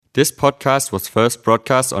This podcast was first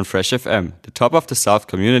broadcast on Fresh FM, the top of the South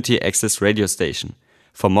community access radio station.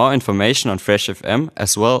 For more information on Fresh FM,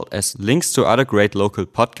 as well as links to other great local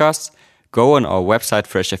podcasts, go on our website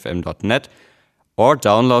freshfm.net or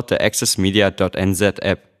download the accessmedia.nz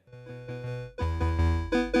app.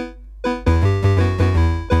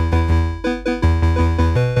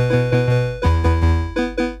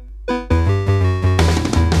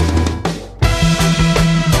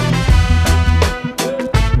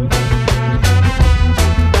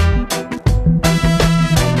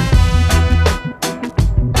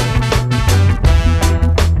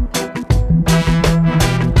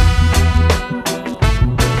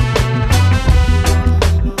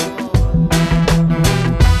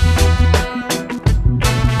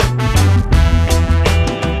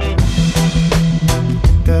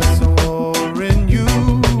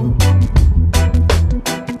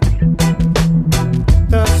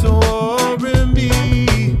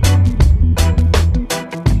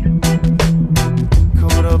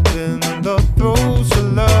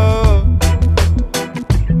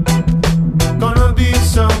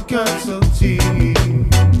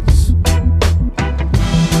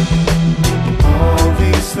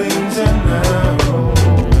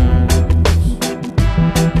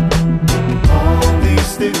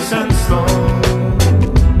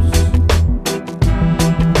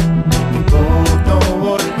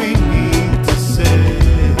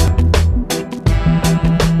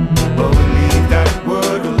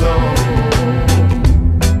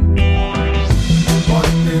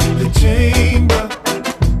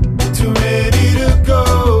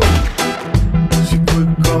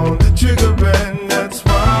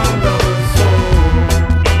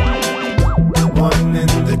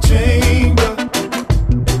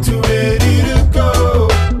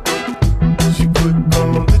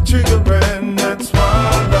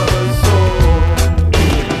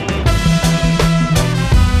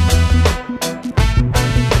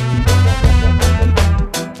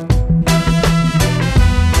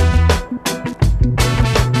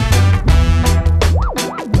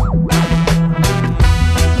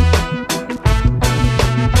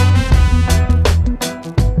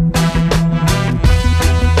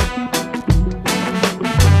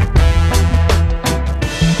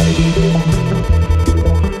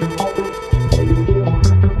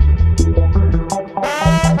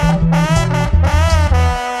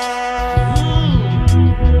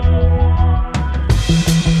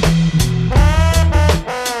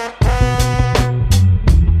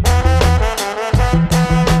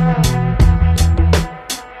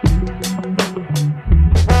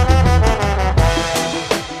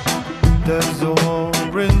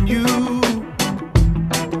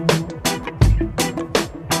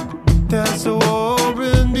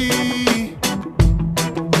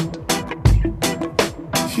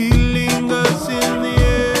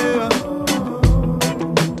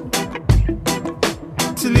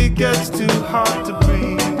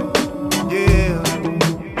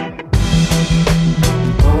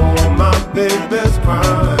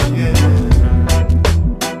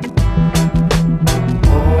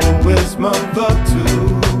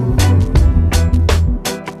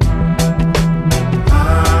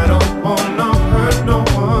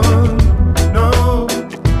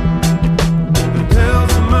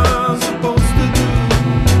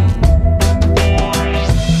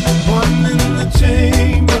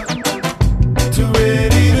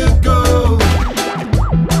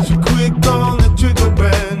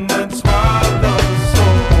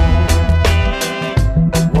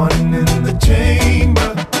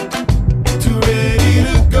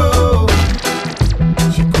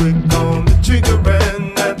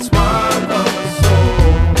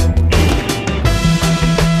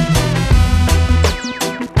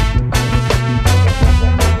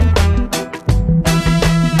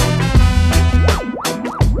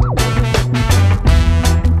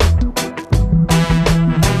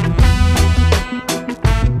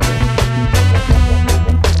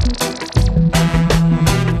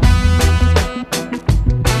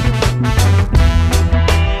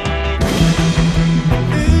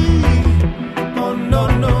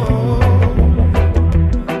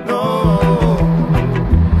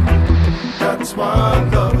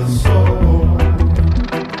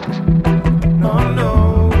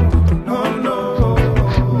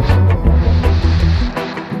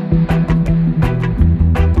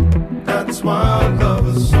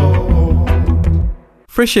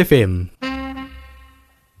 Fresh FM.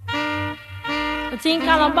 The thing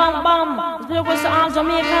called a bam bam. The was all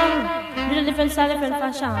Jamaican. With a different style, different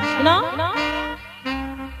fashion. You know?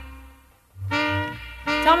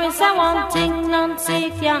 Tell me say one thing,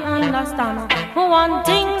 Nancy can't understand. Who one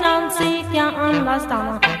thing Nancy can't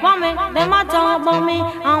understand. What make them a talk about me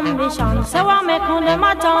ambition? Say what make them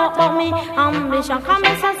a talk about me ambition? Come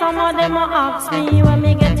and say some of them a ask me where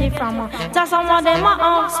me get it from. Say some of them a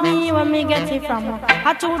ask me where me get it from.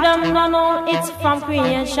 I told them no, it's from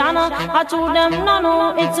creation. I told them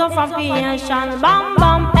no, it's from creation. Bam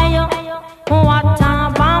bam, hey yo, what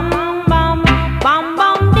a bam bam, bam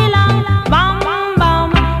bam dilang, bam bam,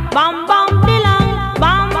 bam bam dilang,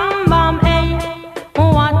 bam bam, hey,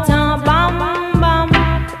 what a bam bam,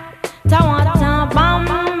 ta what a bam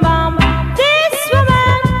bam. This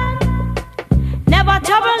woman never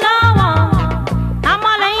trouble no one. I'm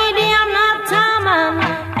a lady, I'm not a man.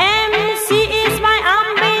 MC is my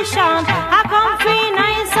ambition. I come free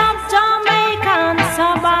nice of Jamaican, so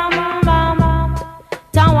bam bam,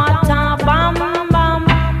 ta what a bam bam,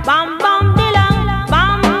 bam bam dilang,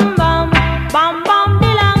 bam bam, bam bam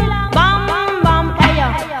dilang, bam bam. Hey yo,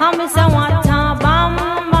 I me say what a bam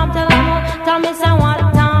bam. Tell me say what a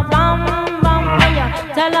bam bam. Hey yo,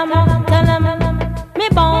 tell 'em, me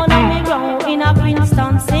born and me grow in a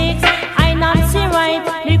Princeton 6. I Nancy write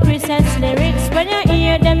the Christmas lyrics. When you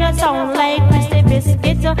hear them, you sound like Christy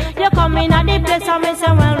Biscuit. You come in at the place and me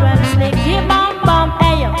say well slick. Yeah, bam bam,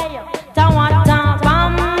 hey yo, ta what a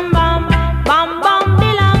bam bam, bam bam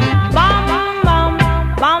dilang, bam bam,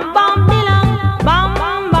 bam bam dilang, bam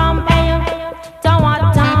bam, hey yo, ta what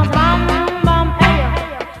a bam bam, hey yo,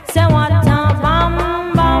 say what a bam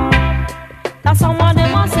bam. That's some of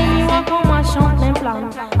them a say you a come and shout them plan.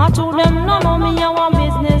 I told them no, me a one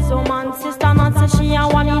business woman. Sister Nancy she a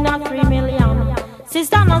 1 in a 3 million.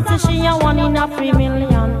 Sister Nancy she a 1 in a 3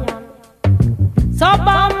 million. So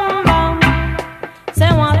bam bam,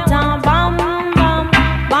 say what a bam bam,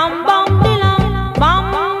 bam bam dilang, bam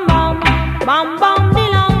bam, bam bam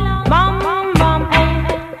dilang, bam bam, hey.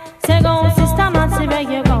 Say go, Sister Nancy, make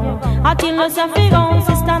you go. I tell you say fi go,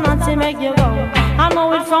 Sister Nancy, make you go. I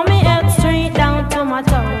know it from me head straight down to my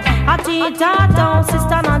toe. I teach her down,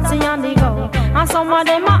 Sister Nancy on the go. And some of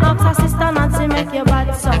them a ask her, Sister Nancy, make your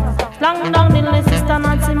bad song. Long down the list, Sister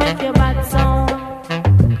Nancy, make your bad song.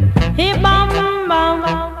 He bam bam,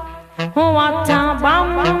 what a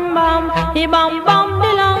bam bam. He bam bam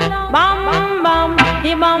dilang, bam bam.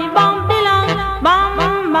 He bam bam dilang,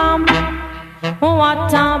 bam bam.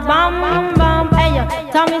 What a bam bam. Hey yo,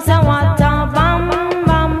 tell me say what a bam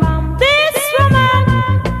bam. This woman,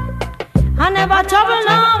 I never trouble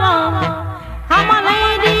no one. I'm a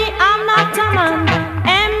lady, I'm not a man.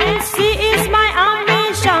 MC is my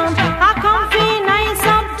ambition. I come feel nice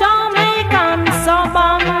up Jamaican, so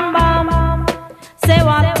bam bam. Say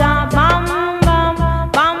what a bam bam,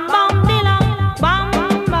 bam bam dilang, bam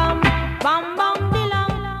bam, bam bam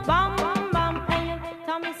dilang, bam bam. Hey,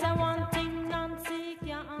 tell me say one thing Nancy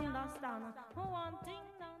can't understand. One thing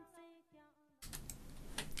Nancy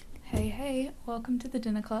can't. Hey, welcome to the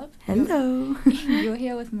Dinner Club. Hello. You're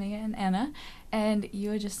here with Mia and Anna, and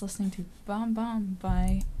you're just listening to Bam Bam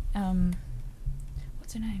by,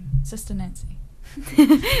 what's her name? Sister Nancy.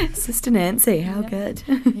 Sister Nancy, how good.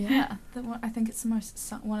 Yeah, I think it's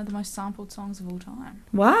one of the most sampled songs of all time.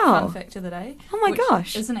 Wow. Fun fact of the day. Oh my which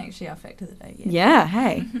gosh. Isn't actually our fact of the day yet. Yeah,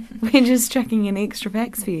 hey. We're just tracking in extra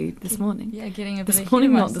facts for you this morning. Yeah, getting a bit This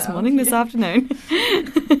morning, not this morning, this afternoon.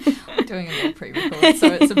 We're doing a little pre-record, so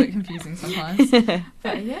it's a bit confusing sometimes.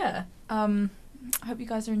 But yeah, I hope you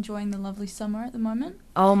guys are enjoying the lovely summer at the moment.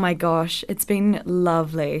 Oh my gosh, it's been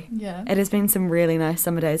lovely. Yeah. It has been some really nice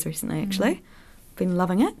summer days recently, actually. Been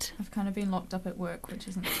loving it. I've kind of been locked up at work, which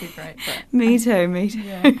isn't too great. But Me too.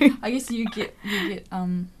 Yeah, I guess you get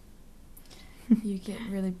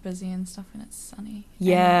really busy and stuff when it's sunny.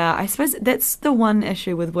 Yeah, I suppose that's the one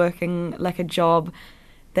issue with working like a job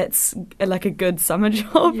that's like a good summer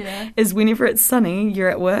job, is whenever it's sunny, you're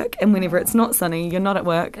at work, and whenever it's not sunny, you're not at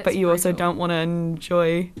work, but you also don't want to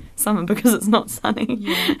enjoy summer because it's not sunny.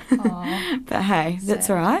 Yeah. Aww. But hey, that's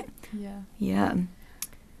all right. Yeah. Yeah.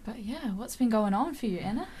 But yeah, what's been going on for you,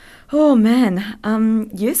 Anna? Oh man,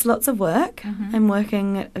 yes, lots of work. Mm-hmm. I'm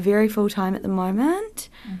working very full-time at the moment.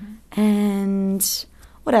 Mm-hmm. And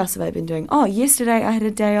what else have I been doing? Oh, yesterday I had a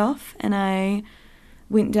day off and I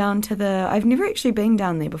went down to I've never actually been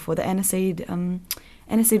down there before, the Aniseed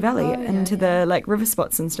Valley, into the like river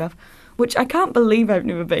spots and stuff, which I can't believe I've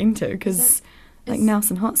never been to because like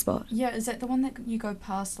Nelson Hotspot. Yeah, is that the one that you go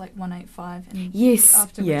past like 185 and yes,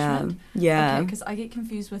 after yeah, Richmond? yeah. Okay, because I get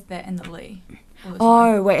confused with that and the Lee.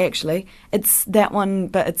 Oh wait, actually, it's that one,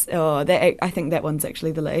 but it's I think that one's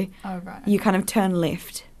actually the Lee. Oh right. You kind of turn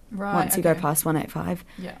left Right. once you go past 185.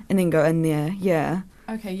 Yeah. And then go in there. Yeah.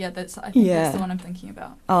 Okay, yeah, I think Yeah. that's the one I'm thinking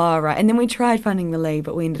about. Oh, right. And then we tried finding the Lee,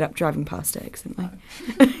 but we ended up driving past it accidentally.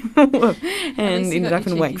 Oh. At least And you ended got up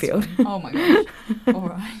in your cheeky Wakefield. swim. Oh my gosh. All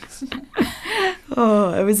right.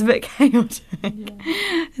 Oh, it was a bit chaotic.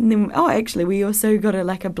 Yeah. And then, actually, we also got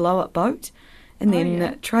a blow-up boat, and Oh, then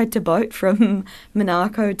yeah. tried to boat from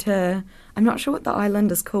Monaco to, I'm not sure what the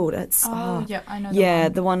island is called. It's Oh, yeah, I know. yeah,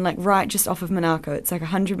 The the one like right just off of Monaco. It's like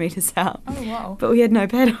 100 meters out, one. Oh wow. but we had no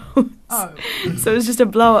paddles, Oh, so it was just a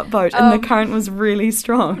blow-up boat, and the Um, current was really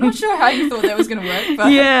strong. I'm not sure how you thought that was going to work,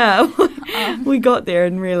 but Yeah, um, we got there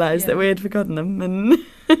and realised yeah. that we had forgotten them, and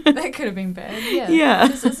that could have been bad. Yeah.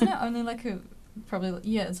 Yeah. Isn't it only like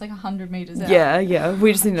it's like 100 meters out? yeah,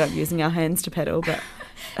 we just ended up using our hands to paddle, but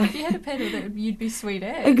If you had a paddle, you'd be sweet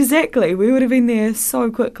as. exactly, we would have been there so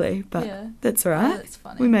quickly, but Yeah. that's Oh, alright. that's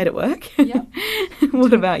funny. We made it work. Yep.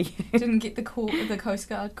 What about you? Didn't get the Coast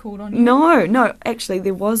Guard called on you? No, actually,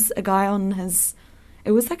 there was a guy on his.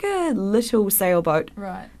 It was like a little sailboat,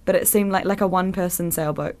 Right. but it seemed like a one-person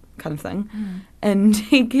sailboat kind of thing. Mm. And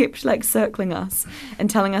he kept like circling us and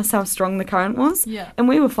telling us how strong the current was. Yeah. And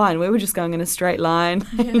we were fine. We were just going in a straight line,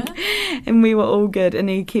 Yeah. and we were all good. And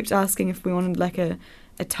he kept asking if we wanted like a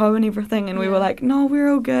tow and everything, and we were Yeah. like, "No,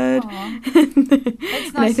 we're all good." Aw.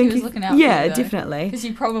 It's nice he was looking out for yeah, you, though. definitely. Because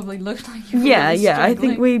you probably looked like you were Yeah, really yeah. I think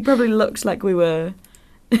struggling. we probably looked like we were,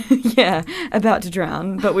 yeah, about to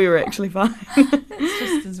drown, but we were actually fine. It's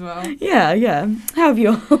just as well. Yeah. How have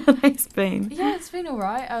your holidays been? Yeah, it's been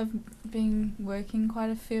alright. I've been working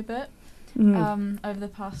quite a fair bit over the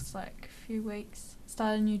past few weeks.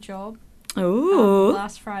 Started a new job Ooh,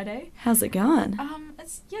 last Friday. how's it going?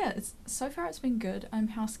 It's so far it's been good. I'm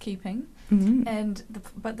housekeeping, Mm. and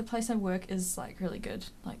but the place I work is really good.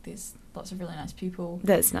 Like there's lots of really nice people.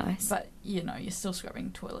 That's nice. But you're still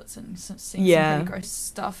scrubbing toilets and seeing Yeah. some pretty gross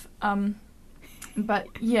stuff. But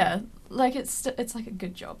yeah, it's like a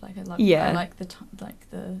good job. Like I love. Yeah. I like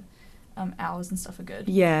the hours and stuff are good.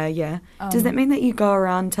 Yeah. Does that mean that you go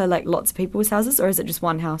around to lots of people's houses, or is it just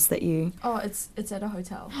one house that you? Oh, it's at a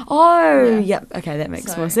hotel. Oh, Yeah. yep. Okay, that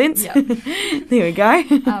makes So, more sense. yeah. There we go.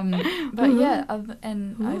 But yeah,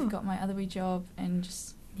 I've got my other wee job and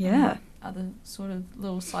just Yeah. other sort of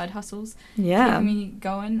little side hustles Yeah. keeping me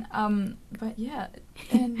going. But yeah,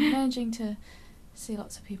 and managing to see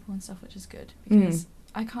lots of people and stuff, which is good because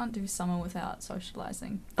I can't do summer without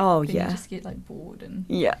socializing. Oh, Then yeah. you just get bored and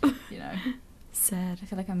Yeah. Sad. I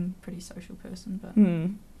feel like I'm a pretty social person, but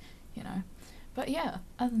Mm. But yeah,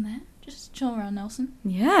 other than that, just chill around Nelson.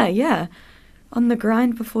 Yeah. On the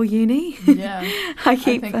grind before uni. Yeah. I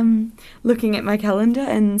keep think- looking at my calendar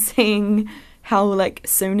and seeing how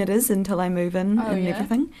soon it is until I move in Oh, and yeah?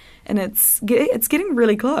 everything, and it's getting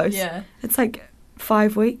really close. Yeah. It's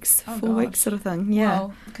 5 weeks, Oh, 4 weeks gosh. sort of thing. Yeah,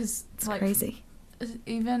 Well, because it's crazy.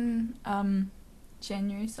 even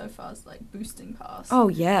January so far is boosting past. Oh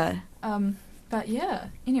yeah. But yeah.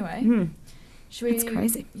 Anyway, Mm. should we? It's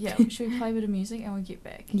crazy. Yeah. Should we play a bit of music and we'll get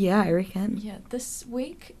back? Yeah, I reckon. Yeah. This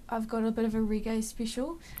week I've got a bit of a reggae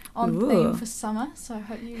special on Ooh. theme for summer, so I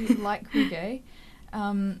hope you like reggae.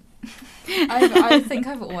 I think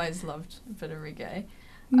I've always loved a bit of reggae.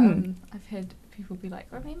 I've had people be like,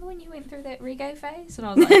 "Remember when you went through that reggae phase?" And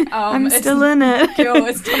I was like, I'm it's still in it. Girl,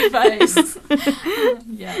 it's not a phase.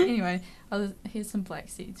 Yeah. Anyway, here's some Black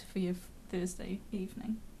Seeds for your Thursday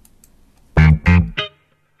evening.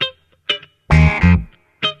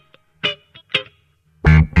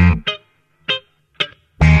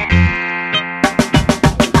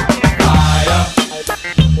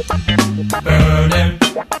 Burning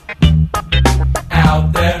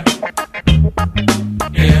out there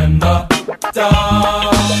in the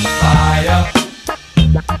dark. Fire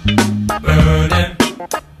burning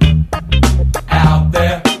out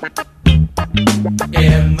there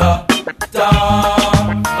in the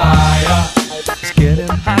dark. Fire It's getting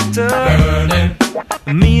hotter,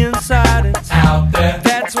 burning me inside it's out there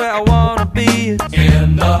that's where I wanna be. It's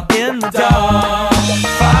in the in the dark,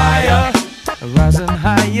 fire rising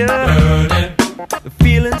higher, burning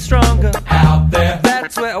feeling stronger. out there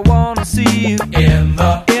That's where I wanna see you in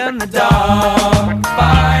the in the dark.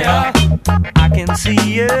 fire I can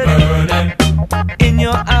see it burning in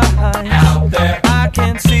your eyes. out there I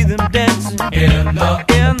can see them dancing in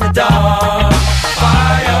the dark.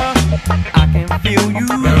 fire I can feel you,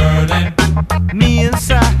 burning me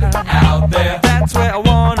inside. out there That's where I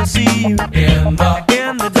wanna see you in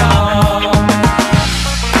the dark.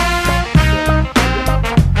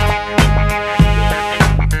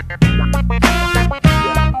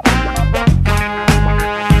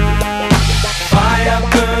 fire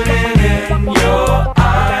burning in your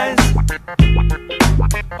eyes.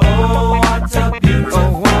 Oh, what a beautiful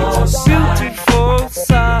Oh, what a sight. beautiful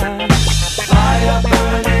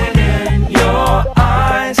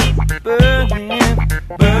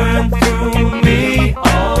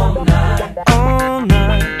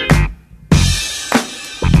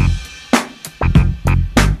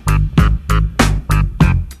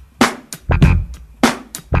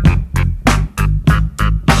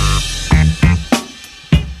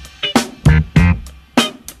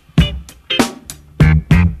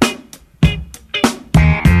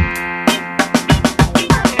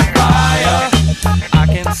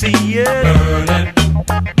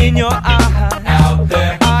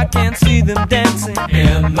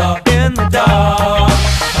in the dark.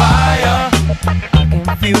 Fire I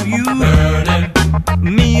can feel you burning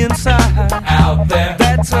me inside. out there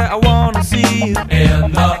That's where I wanna see you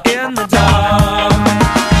in the dark.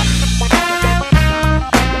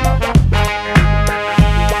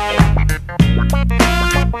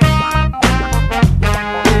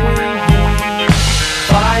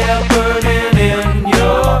 Fire burning in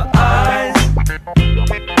your eyes.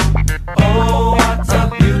 Oh, what a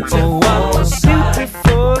beautiful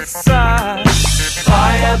beautiful sight.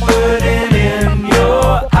 fire burning in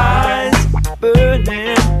your eyes.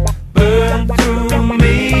 Burning, Burn through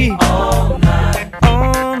me all night.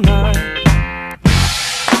 all night.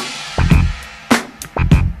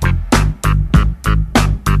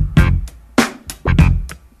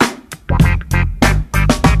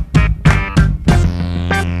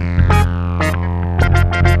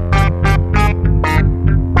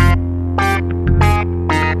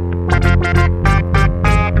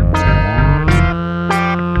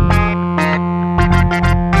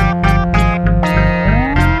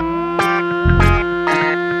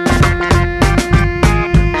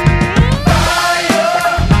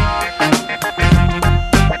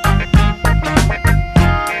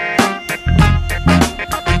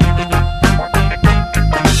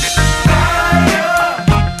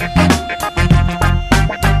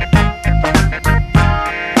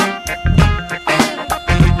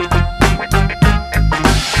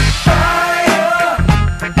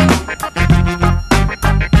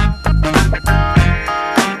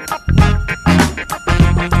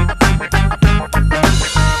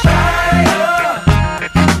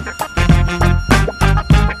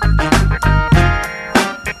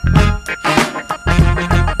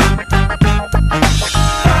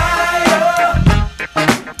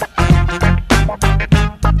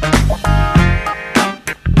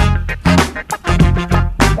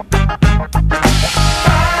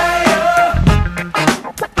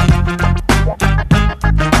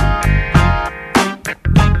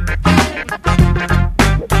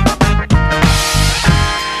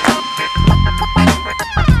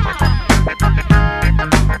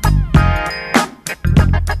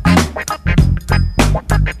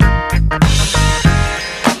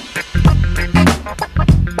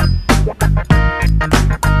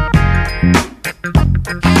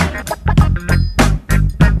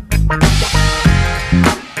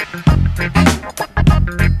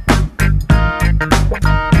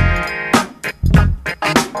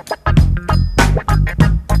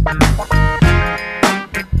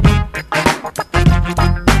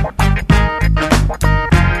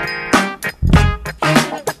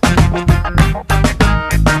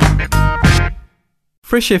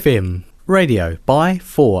 Fresh FM, radio by,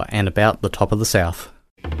 for and about the top of the South.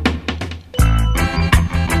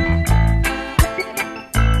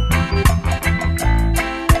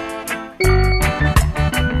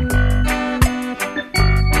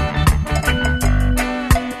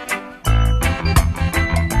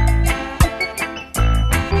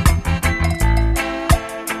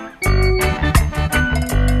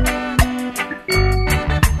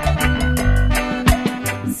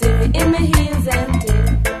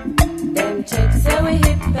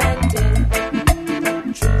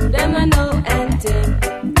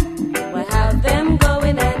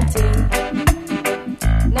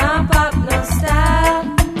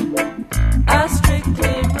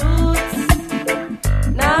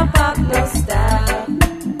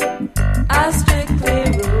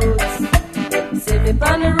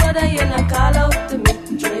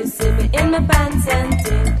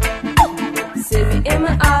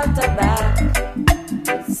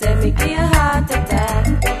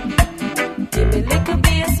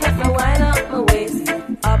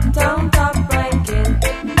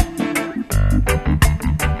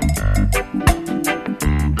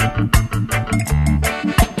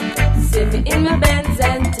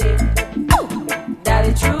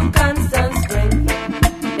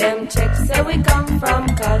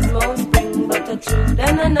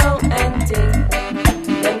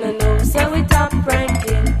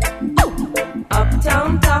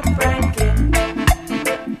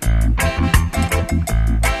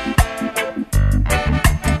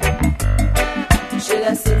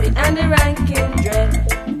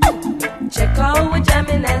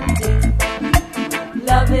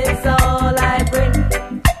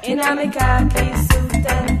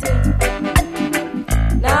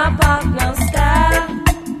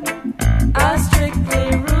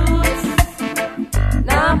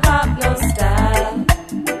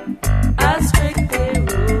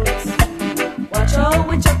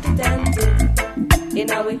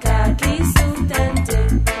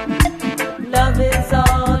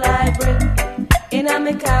 a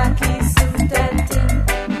me khaki suit and ting.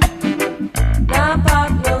 Now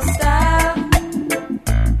pop no style,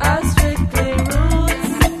 I strictly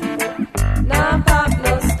roots. Now pop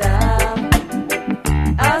no style,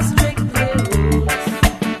 I strictly roots.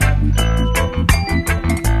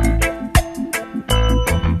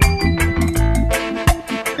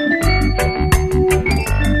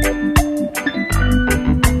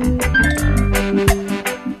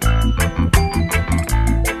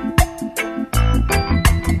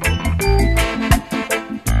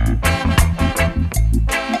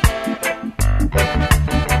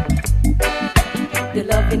 The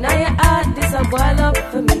love in your heart, this a boil up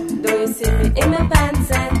for me. Do you see me in my pants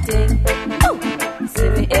and ting? Ooh. See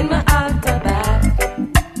me in my altar back.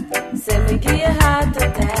 Say me give you heart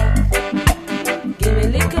attack. Give me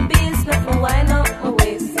little beans, not for wine up my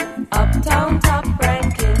waist. Uptown top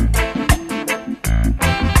ranking.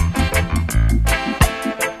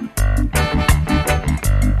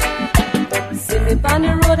 See me on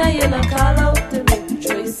the road and you no call out to me.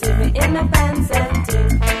 Sure you see me in my pants and ting.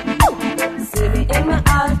 See me in my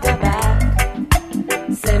altar back.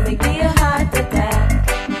 Say me give you heart attack.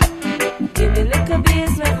 Give me little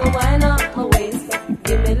beans, make me wine up my waist.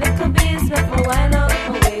 Give me little beans, make me wine up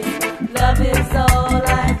my waist. Love is all I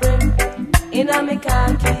bring. In a me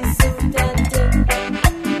khaki suit and ting.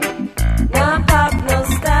 Now pop no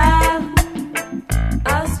style, I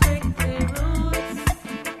strictly roots.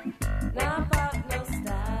 Now pop no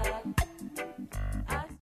style, I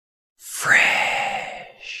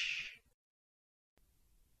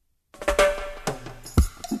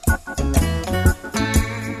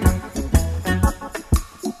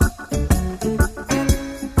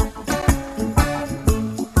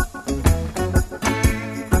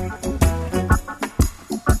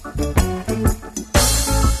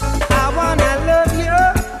I wanna love you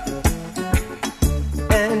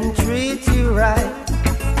and treat you right.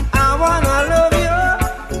 I wanna love you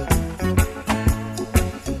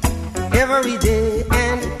every day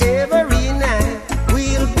and every night.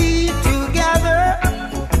 We'll be together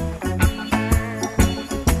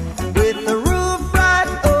with the roof right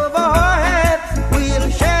over our heads. We'll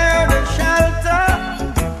share the shelter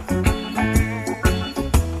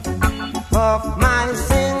of my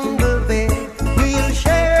single bed. We'll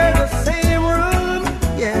share the same room,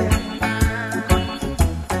 yeah.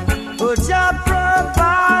 But just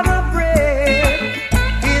provide a bread.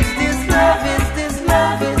 Is this love? Is this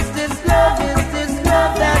love? Is this love? Is this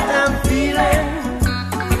love that I'm feeling?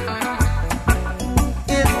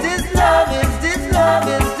 Is this love? Is this love?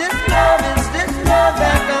 Is this love? Is this love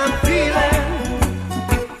that I'm feeling?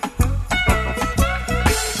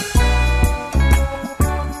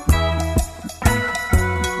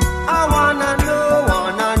 I wanna know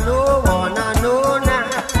now.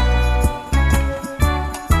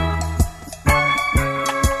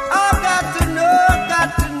 I've got to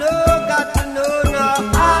know now.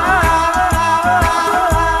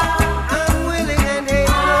 I'm willing and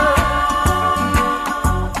able.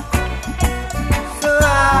 So I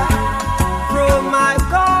throw my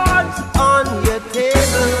cards on your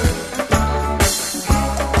table.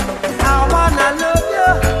 I wanna love you.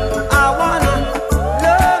 I wanna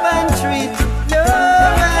love and treat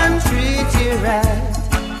you right.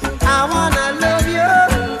 I wanna love you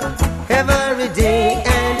every day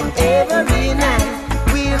and every night.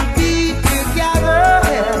 We'll be together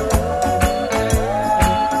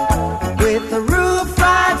with the roof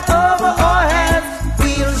right over our heads.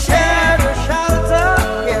 We'll share the shelter,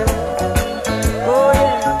 yeah. Oh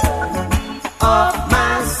yeah, of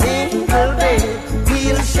my single bed.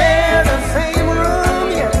 We'll share the same room,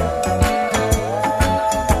 yeah.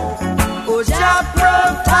 Oh, just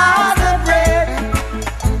provide the bread.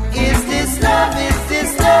 Is this love? Is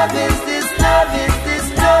this love? Is this love? Is this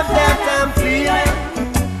love that I'm feeling?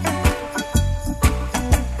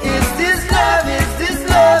 Is this love? Is this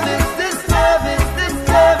love? Is this love? Is this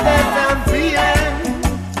love that I'm feeling?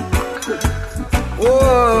 Oh,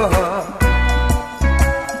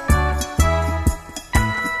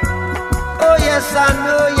 oh yes I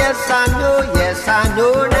know, yes I know, yes I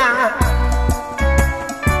know now.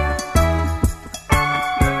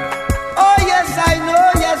 Oh yes I know,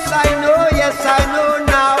 yes I know, yes I know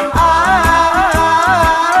now.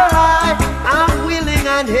 I'm willing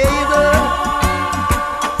and able.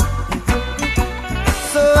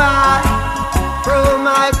 So I throw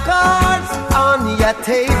my cards on your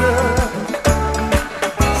table.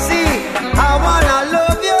 See, I wanna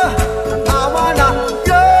love you. I wanna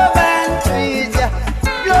love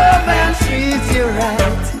and treat you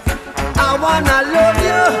right. I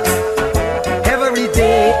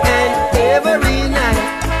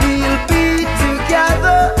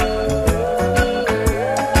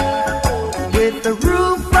with the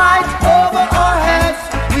roof right over our heads,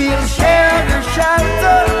 we'll share the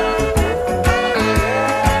shelter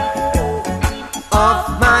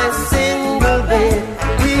of my single bed.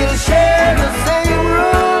 We'll share the same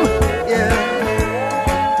room, yeah.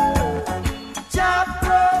 Jah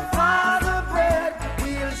provide the bread,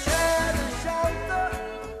 we'll share the shelter.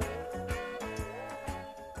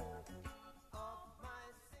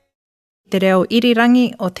 Te reo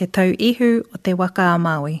irirangi o te tau ihu o te waka a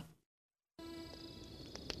Māui.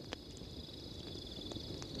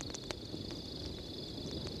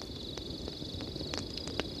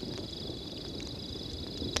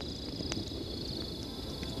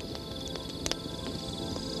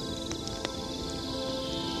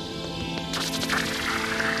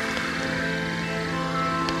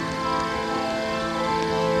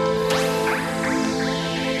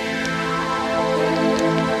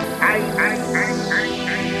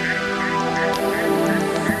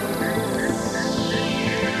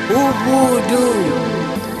 Voodoo,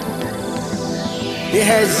 the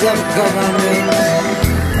heads of government,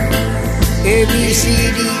 A, B, C,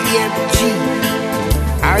 D, E, F, G,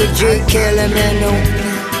 I, J, K, L, M, N, O, P,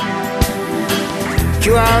 Q,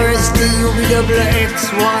 R, S, T, U, V, W, X,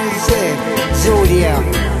 Y, Z, Zodiac,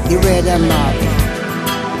 the weather map.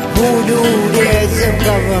 Voodoo, the heads of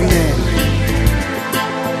government.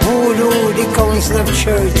 Voodoo, the council of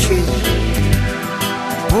churches.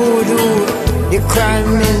 Voodoo, the prime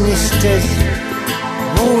ministers.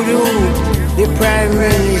 Voodoo, the prime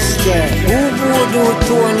minister. Who voodoo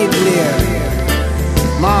Tony Blair?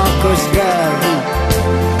 Marcus Garvey.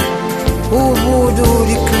 Who voodoo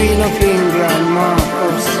the Queen of England?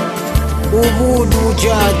 Marcus. Who voodoo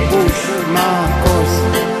George Bush? Marcus.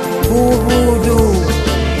 Who voodoo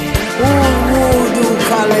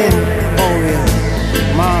Colin Powell?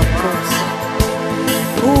 Marcus.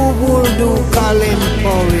 Who voodoo Colin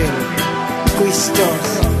Powell? Christos.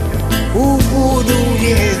 Who voodoo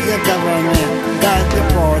is the government? God the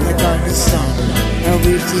Father, God the Son, and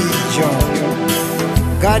with his John.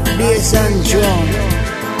 God bass and drum,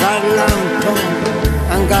 God Langton,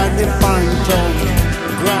 and God the Phantom.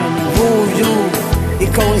 Grand voodoo, the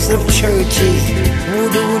council of churches.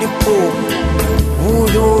 Voodoo the Pope.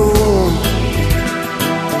 Voodoo Rome.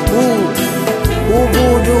 Who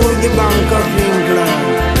voodoo the Bank of England?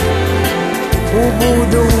 Who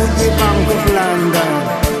voodoo the Bank of London?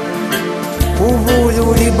 Who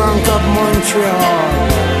voodoo the Bank of Montreal?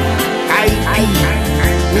 I,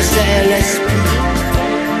 Mr. LSP.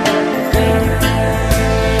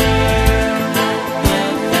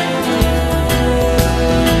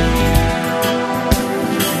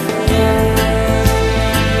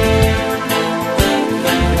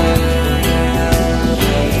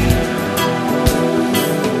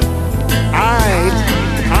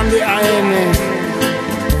 I'm the IMF,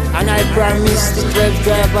 and I promise the 12th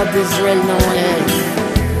tribe of Israel no help.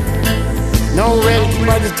 No wealth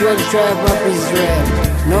for the 12th tribe of Israel.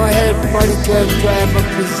 No help for the 12th tribe of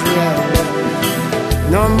Israel.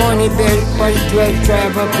 No money belt for the 12th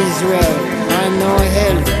tribe of Israel. And no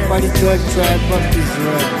help for the 12th tribe of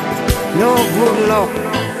Israel. No good luck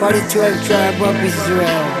for the 12th tribe of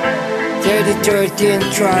Israel. They're the 13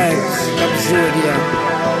 tribes of Zodiac.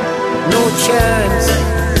 No chance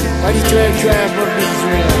for the 12th tribe of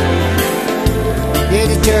Israel. They're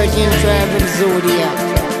the 13th tribe of Zodiac.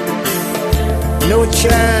 No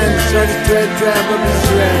chance for the 12th tribe of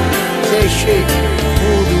Israel. Say shit,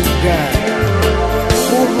 voodoo God.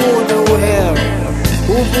 Who voodoo hell?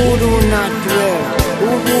 Who voodoo not well? Who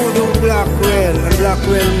voodoo Blackwell and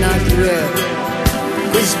Blackwell not well?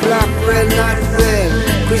 Chris Blackwell not well.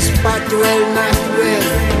 Chris Patwell not well.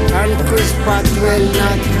 And Chris Patwell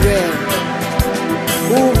not well.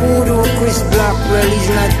 Who voodoo Chris Blackwell is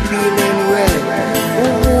not feeling well? Who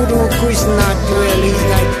voodoo Chris not well is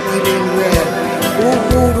not feeling well? Who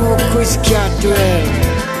voodoo Chris Catwell?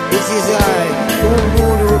 This is I. Who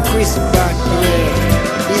voodoo Chris Batwell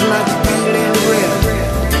is not feeling well?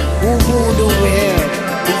 Who voodoo hell?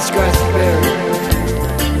 It's Casper.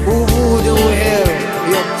 Who voodoo hell?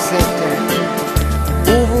 The upsetter.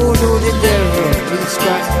 Who voodoo the devil? It's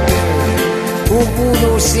Casper. Who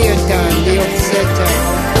voodoo Satan? The upsetter.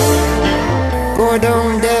 Go down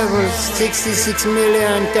devils, 66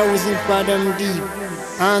 million thousand fathom deep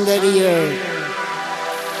under the earth.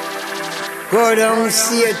 Go down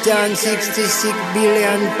Satan, 66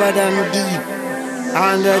 billion fathom deep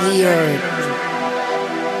under the earth.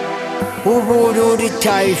 Who voodoo the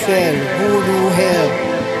Typhel? Voodoo hell?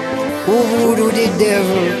 Who voodoo the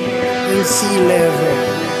devil in sea level?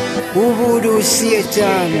 Who voodoo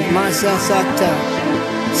Satan? Massa Sata.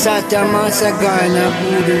 Sata Massa Ghana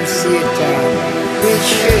voodoo Satan. Which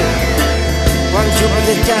shit? top of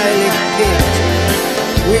the toilet pit.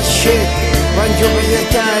 With shit, on top of the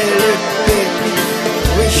toilet pit.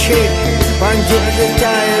 With shit, on top of the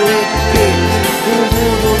toilet pit. Who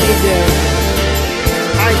did it?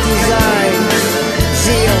 I design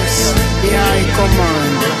Zeus, the high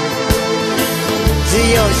command.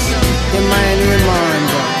 Zeus, the mind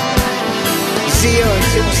reminder. Zeus,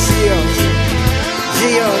 Zeus,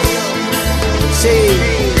 Zeus, say,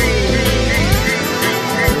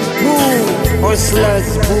 boo, hustlers,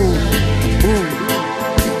 boo, boo,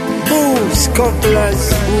 boo, scufflers,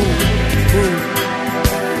 boo, boo,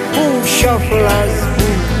 boo, shufflers,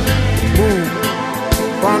 boo, boo,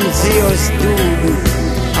 from Zeus, doo,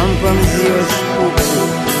 I'm from Zeus, boo, boo.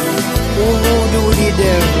 Who do the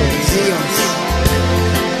devil, Zeus?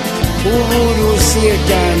 Who do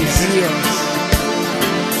Satan, Zeus?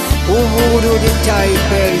 Who do the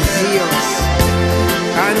title, Zeus?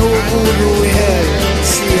 And who do hell,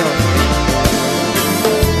 Zeus?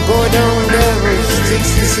 Go down, devils,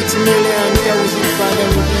 66 million thousand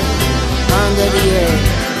fathom under the earth.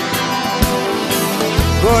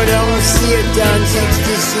 Go down, Satan,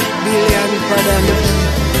 66 billion fathom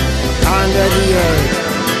under the earth.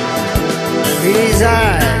 It is I,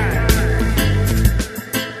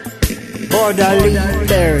 Bodily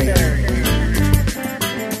Berry.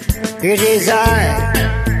 It is I,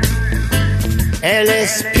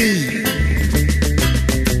 LSP.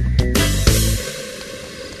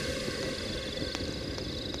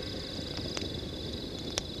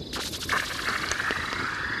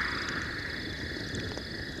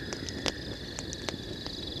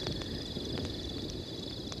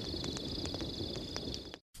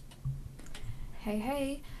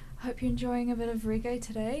 Hey, hope you're enjoying a bit of reggae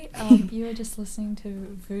today. You were just listening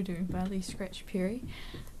to Voodoo by Lee Scratch Perry.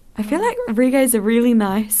 I feel like reggae is a really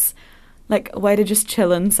nice, like, way to just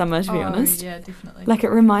chill in summer, to be honest. Yeah, definitely. Like, it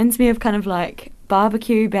reminds me of kind of like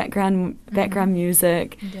barbecue background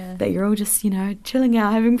music that you're all just, you know, chilling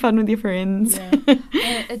out, having fun with your friends. Yeah.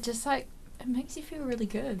 And it just like, it makes you feel really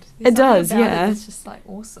good. It does, yeah. It's just like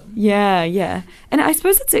awesome. Yeah, yeah. And I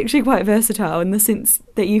suppose it's actually quite versatile in the sense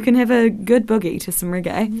that you can have a good boogie to some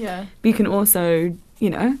reggae. Yeah. But you can also, you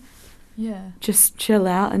know, just chill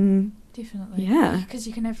out and... Definitely. Yeah. Because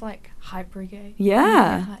you can have like hype reggae.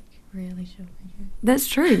 Yeah. And, like really chill reggae. That's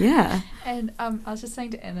true, yeah. And I was just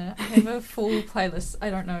saying to Anna, I have a full playlist, I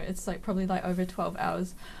don't know, it's like probably like over 12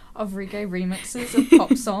 hours of reggae remixes of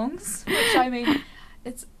pop songs, which I mean,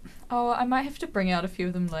 it's... Oh, I might have to bring out a few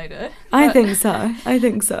of them later. I think so.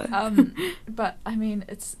 But, I mean,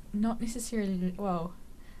 it's not necessarily, well,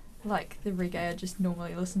 like the reggae I just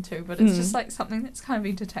normally listen to, but it's just like something that's kind of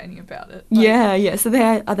entertaining about it. Like, yeah. So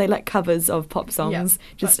are they like covers of pop songs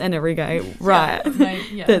just in a reggae? Right.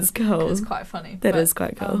 Yeah, That's cool. It's quite funny. That is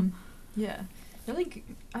quite cool. Yeah. Really,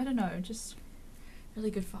 I don't know, just really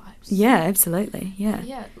good vibes. Yeah, absolutely. Yeah.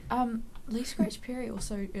 Yeah. Lee Scratch Perry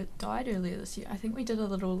also died earlier this year. I think we did a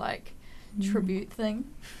little like tribute thing.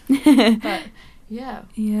 But yeah,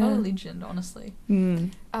 what a legend, honestly.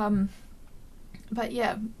 But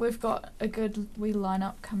yeah, we've got a good wee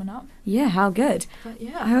lineup coming up. Yeah, how good. But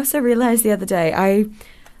yeah. I also realised the other day,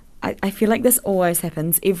 I feel like this always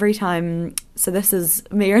happens every time. So this is,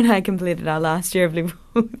 Mia and I completed our last year of level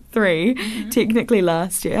 3, technically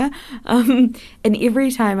last year. And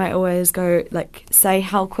every time I always go, like, say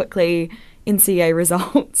how quickly NCA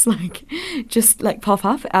results just pop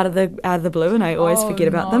up out of the blue, and I always forget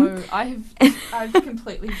about them. I've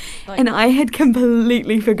completely and I had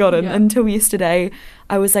completely forgotten until yesterday.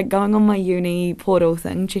 I was like going on my uni portal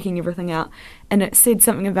thing, checking everything out, and it said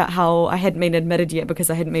something about how I hadn't been admitted yet because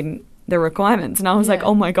I hadn't met the requirements, and I was like,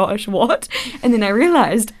 oh my gosh, what? And then I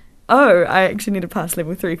realised, oh, I actually need to pass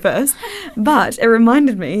level 3 first. But it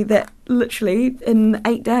reminded me that literally in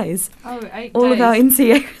 8 days, all of our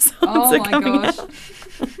NCA results are coming out.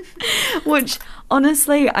 Which,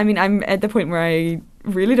 honestly, I mean, I'm at the point where I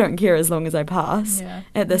really don't care as long as I pass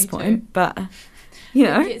at this point. Too. But, you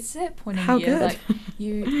know, it's that point in how the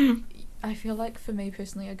year, good. Like, I feel like for me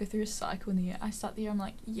personally, I go through a cycle in the year. I start the year, I'm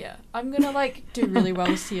like, I'm going to like do really well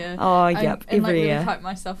this year. And like really year. hype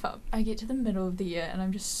myself up. I get to the middle of the year and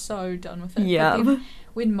I'm just so done with it. Yeah. But then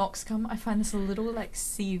when mocks come, I find this little like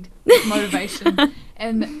seed of motivation,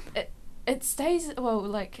 and it stays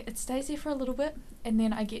there for a little bit, and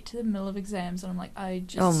then I get to the middle of exams and I'm like, I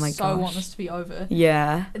just want this to be over.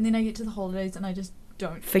 Yeah. And then I get to the holidays and I just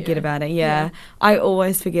don't forget about it. Yeah. I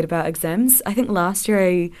always forget about exams. I think last year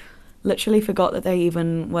I literally forgot that they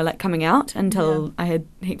even were like coming out until I had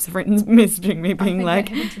heaps of friends messaging me being like,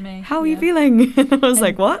 how are you feeling? And I was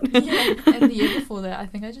like, what? Yeah, and the year before that I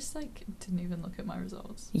think I just like didn't even look at my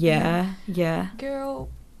results. Yeah. Girl,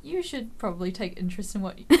 you should probably take interest in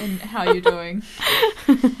in how you're doing.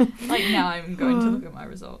 Like now I'm going to look at my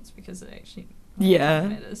results because it actually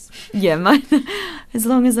matters. Yeah, mine, as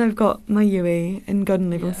long as I've got my UE and gotten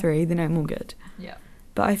level 3, then I'm all good. Yeah.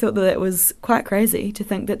 But I thought that it was quite crazy to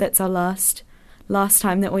think that that's our last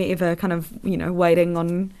time that we ever kind of, waiting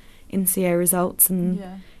on NCA results and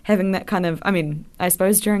having that kind of, I mean, I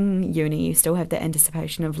suppose during uni you still have that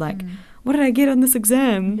anticipation of like, what did I get on this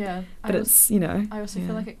exam? Yeah. But it's, I also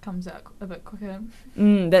feel like it comes out a bit quicker.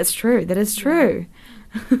 That's true. That is true.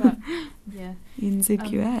 But, yeah.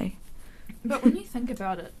 NZQA. But when you think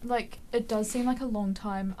about it, like, it does seem like a long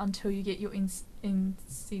time until you get your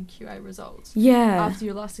NZQA results. Yeah. After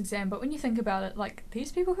your last exam. But when you think about it, like,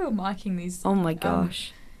 these people who are marking these... Oh my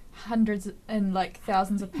gosh. Hundreds and, like,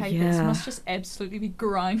 thousands of papers must just absolutely be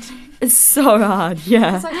grinding. It's so hard,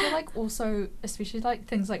 yeah. Because I feel like also, especially, like,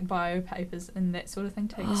 things like bio papers and that sort of thing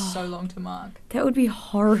take so long to mark. That would be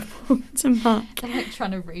horrible to mark. And, like,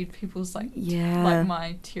 trying to read people's, like, like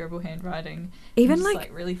my terrible handwriting. Even, just,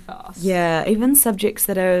 like, really fast. Yeah, even subjects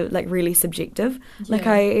that are, like, really subjective. Yeah. Like,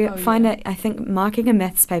 I find it, I think marking a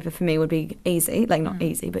maths paper for me would be easy. Like, not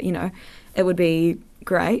easy, but, it would be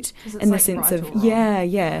great in the sense of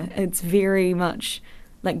it's very much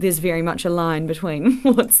like there's very much a line between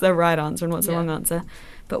what's the right answer and what's the wrong answer.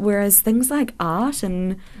 But whereas things like art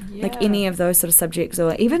and like any of those sort of subjects,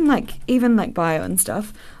 or even like bio and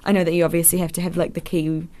stuff, I know that you obviously have to have like the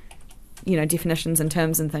key definitions and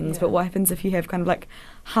terms and things, but what happens if you have kind of like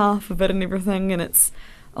half of it and everything, and it's,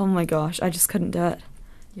 oh my gosh, I just couldn't do it.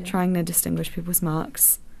 Trying to distinguish people's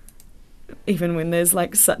marks, even when there's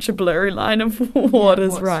like such a blurry line of what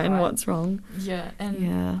is right and what's wrong. Yeah,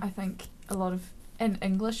 and I think a lot of, and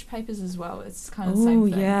English papers as well, it's kind of the same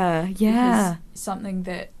thing. Yeah. Because something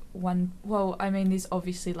that there's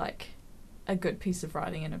obviously like a good piece of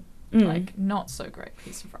writing and a like not so great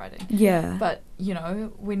piece of writing. Yeah. But,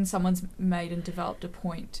 when someone's made and developed a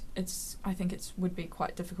point, I think it would be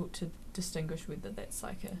quite difficult to distinguish whether that's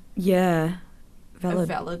like a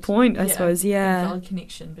valid point, I suppose, a valid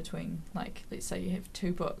connection between, like, let's say you have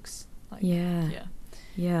two books. Like, yeah.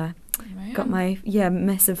 Anyway, got my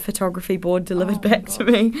massive photography board delivered back to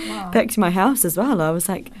me, back to my house as well. I was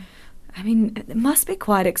like, I mean, it must be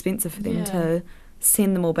quite expensive for them to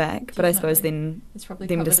send them all back, but I suppose then it's probably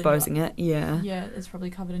them disposing it, it's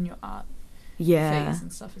probably covered in your art fees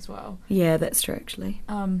and stuff as well. Yeah, that's true actually.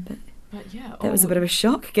 But that was a bit of a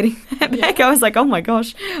shock getting that back. I was like, oh my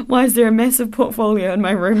gosh, why is there a massive portfolio in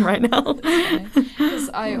my room right now? Because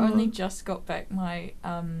I only just got back my,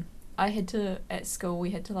 I had to, at school,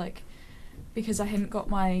 we had to like, because I hadn't got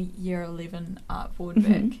my year 11 art board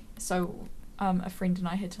back, so a friend and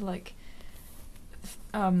I had to like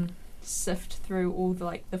sift through all the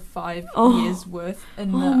like the 5 years worth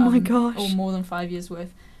in the, my gosh, or more than 5 years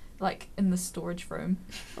worth, like in the storage room.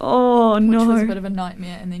 Oh no. Which was a bit of a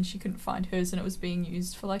nightmare, and then she couldn't find hers and it was being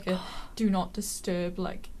used for like a do not disturb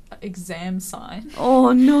like exam sign.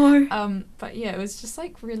 Oh no. But yeah, it was just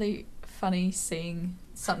like really funny seeing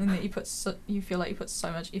something that you feel like you put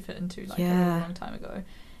so much effort into like a really long time ago,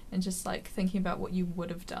 and just like thinking about what you would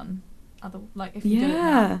have done if you did it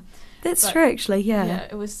now. That's true actually. Yeah,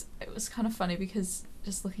 it was kind of funny because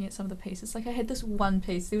just looking at some of the pieces, like I had this one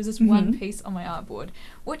piece, there was this one piece on my artboard,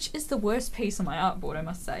 which is the worst piece on my artboard, I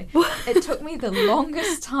must say. It took me the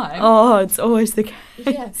longest time. Oh, it's always the case.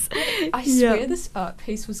 Yeah, I swear this art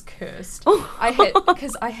piece was cursed. I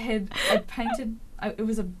painted,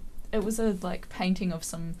 it was a like painting of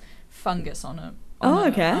some fungus on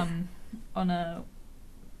a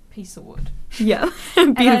piece of wood. Yeah,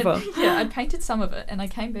 beautiful. I'd painted some of it, and I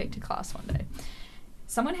came back to class one day.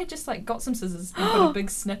 Someone had just like got some scissors and put a big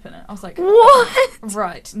snip in it. I was like, what?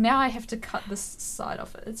 Right, now I have to cut this side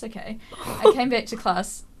off it. It's okay. I came back to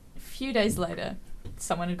class a few days later.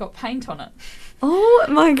 Someone had got paint on it. Oh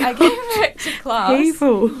my god. I came back to class.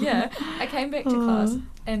 People. Yeah, I came back to class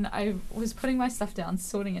and I was putting my stuff down,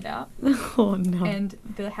 sorting it out. Oh no. And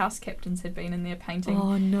the house captains had been in there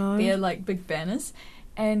painting their like big banners,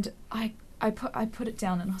 and I put it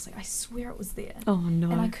down and I was like, I swear it was there. Oh no.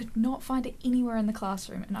 And I could not find it anywhere in the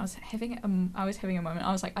classroom, and I was having a moment.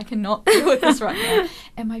 I was like, I cannot deal with this right now.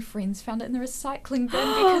 And my friends found it in the recycling bin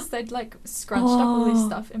because they'd like scrunched up all this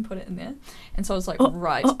stuff and put it in there. And so I was like,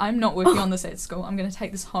 right, I'm not working on this at school. I'm going to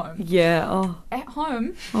take this home. Yeah. At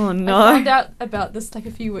home. Oh no. I found out about this like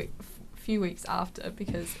a few weeks after,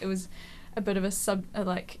 because it was a bit of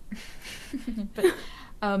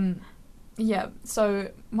yeah, so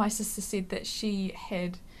my sister said that she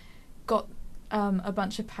had got a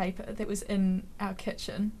bunch of paper that was in our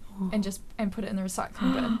kitchen and put it in the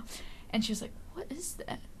recycling bin, and she was like, what is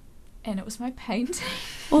that? and it was my painting.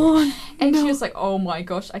 Oh, and no. she was like, "Oh my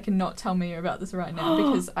gosh, I cannot tell me about this right now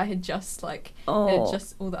because I had just like it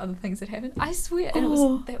just all the other things that happened." I swear, and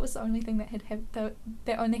that was the only thing that had happened.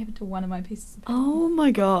 That only happened to one of my pieces of paper. Oh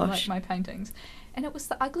my gosh! Like my paintings, and it was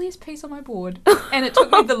the ugliest piece on my board, and it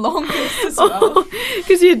took me the longest as well.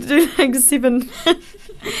 Because you had to do like seven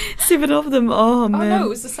of them. Oh man! Oh no, it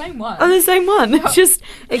was the same one. Oh, the same one. Yeah. It's just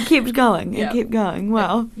it kept going. Yeah. It kept going.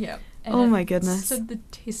 Wow. Yeah. And Oh it my goodness. stood the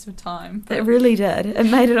test of time. It really did. It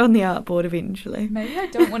made it on the artboard eventually. Maybe I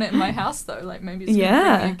don't want it in my house though. Like maybe it's Yeah.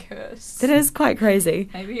 gonna bring me a curse. That is quite crazy.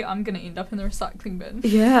 Maybe I'm gonna end up in the recycling bin.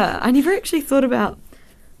 Yeah, I never actually thought about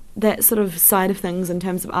that sort of side of things in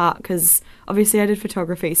terms of art because obviously I did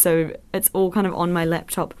photography, so it's all kind of on my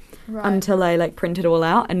laptop Right. until I like print it all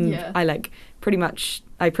out, and Yeah. I like pretty much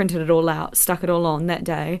I printed it all out, stuck it all on that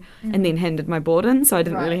day, Mhm. and then handed my board in, so I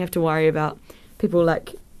didn't really Right. have to worry about people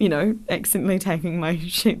like, you know, accidentally taking my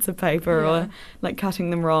sheets of paper Yeah. or like cutting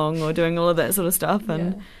them wrong or doing all of that sort of stuff,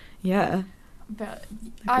 and yeah, But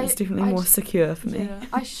it's definitely more secure for me. Yeah,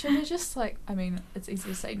 I should have just like, I mean, it's easy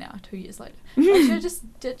to say now, 2 years later. I should have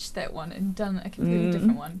just ditched that one and done a completely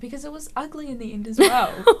different one because it was ugly in the end as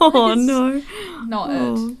well. Oh Like, it's no. Not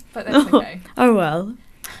Oh. it, but that's okay. Oh well.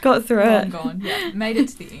 Got through Long it. gone, yeah. Made it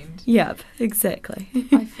to the end. Yep, exactly.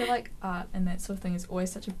 I feel like art and that sort of thing is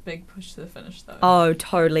always such a big push to the finish though. Oh,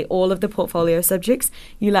 totally. All of the portfolio subjects,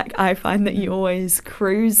 I find that you always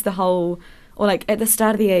cruise the whole, or like at the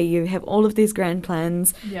start of the year, you have all of these grand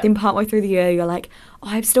plans. Yeah. Then partway through the year, you're like, oh,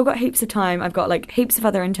 I've still got heaps of time. I've got like heaps of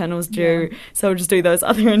other internals due. Yeah. So I'll just do those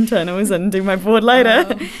other internals and do my board later.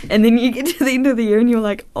 Oh. And then you get to the end of the year and you're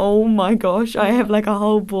like, oh my gosh, I have like a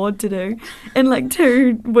whole board to do in like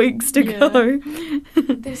 2 weeks to Yeah. go.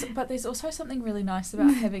 But there's also something really nice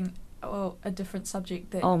about having a different subject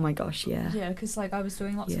that. Oh my gosh, yeah. Yeah, because like I was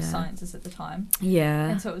doing lots of Yeah. sciences at the time. Yeah.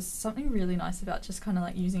 And so it was something really nice about just kind of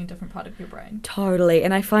like using a different part of your brain. Totally,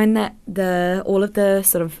 and I find that all of the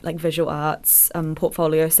sort of like visual arts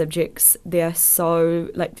portfolio subjects, they're so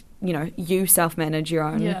like, you know, you self-manage your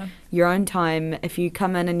own time. If you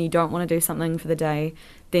come in and you don't want to do something for the day,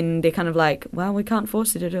 then they're kind of like, well, we can't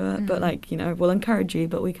force you to do it, but like, you know, we'll encourage you,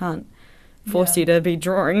 but we can't force you to be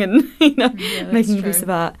drawing and, you know, making a piece of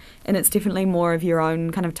art. And it's definitely more of your own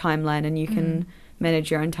kind of timeline, and you can manage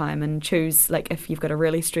your own time and choose, like, if you've got a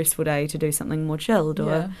really stressful day, to do something more chilled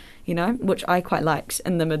or, you know, which I quite liked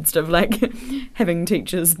in the midst of, like, having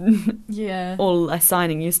teachers all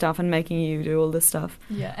assigning you stuff and making you do all this stuff,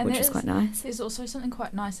 and which is quite nice. There's also something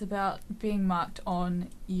quite nice about being marked on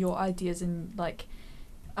your ideas and, like,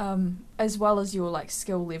 as well as your, like,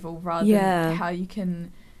 skill level rather than how you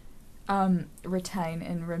can retain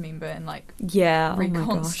and remember and, like,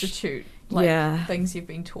 reconstitute things you've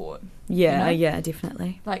been taught. Yeah, you know? yeah,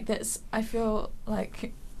 definitely. Like, that's, I feel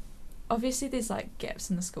like, obviously there's, like, gaps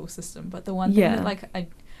in the school system, but the one thing that, like, I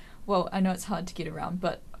know it's hard to get around,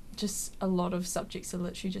 but just a lot of subjects are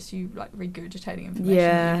literally just you, like, regurgitating information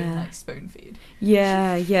that you've been, like, spoon-fed.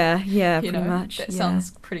 Yeah, you pretty know, much. That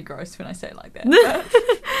sounds pretty gross when I say it like that.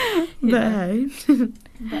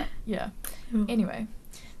 But yeah. Anyway,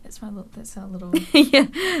 that's our little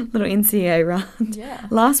little NCA round. Yeah.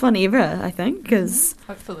 Last one ever, I think, because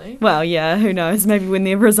hopefully. Well, yeah, who knows? Maybe when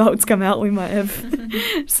the results come out, we might have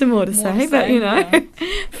some more to say. But you know,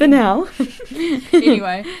 for now.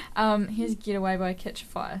 Anyway, here's "Get Away" by Catch a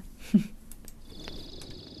Fire.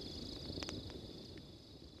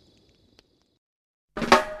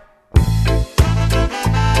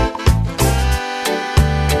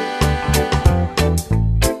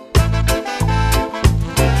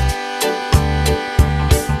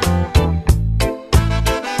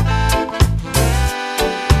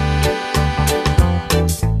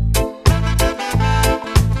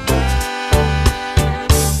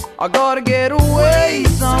 I gotta get away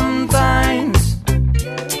sometimes.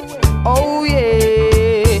 Oh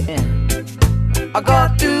yeah, I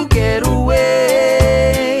got to get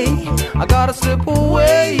away. I gotta slip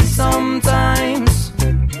away sometimes.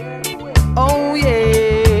 Oh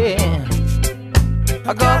yeah,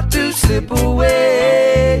 I got to slip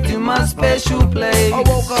away to my special place. I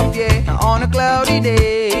woke up, on a cloudy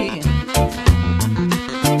day,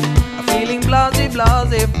 feeling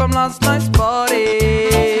blasé from last night's party.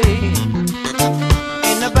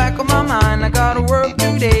 In the back of my mind, I gotta work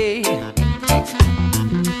today.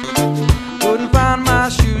 Couldn't find my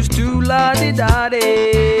shoes to la-di-da-di.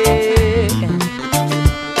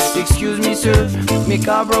 Excuse me, sir, me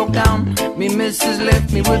car broke down. Me missus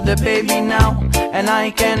left me with the baby now, and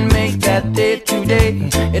I can't make that day today.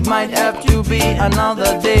 It might have to be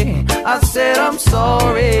another day. I said I'm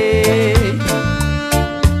sorry.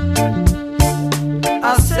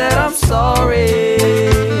 I said I'm sorry.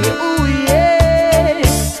 Ooh yeah,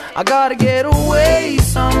 I gotta get away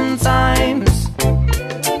sometimes.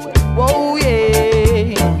 Whoa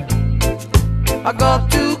yeah, I got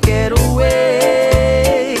to get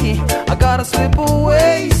away. I gotta slip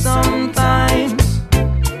away sometimes.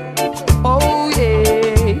 Oh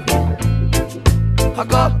yeah, I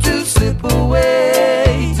got to slip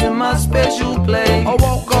away to my special place. I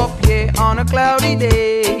woke up here on a cloudy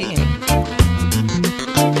day.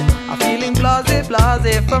 I'm feeling blase,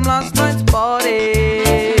 blase from last night's party.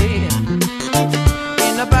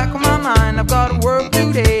 In the back of my mind, I've got to work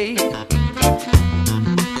today.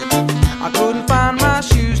 I couldn't find my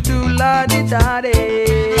shoes to la-di-da-di.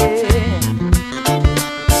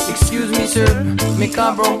 Excuse me, sir, me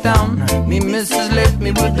car broke down. Me missus left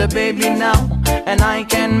me with the baby now, and I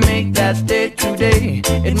can't make that day today.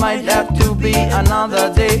 It might have to be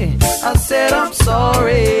another day. I said I'm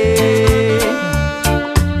sorry.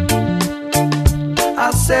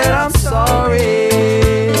 I said I'm sorry.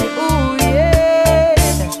 Ooh yeah,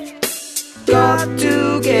 got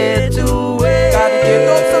to get away. Gotta get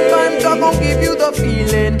up sometimes, I'm gonna give you the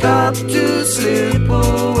feeling. Got to slip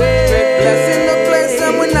away. Blessing the place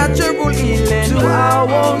and with natural healing to our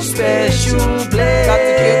own special place. Got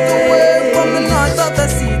to get away from the noise of the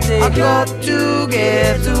city. I got to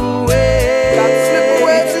get away. Got to slip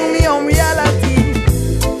away to me own reality.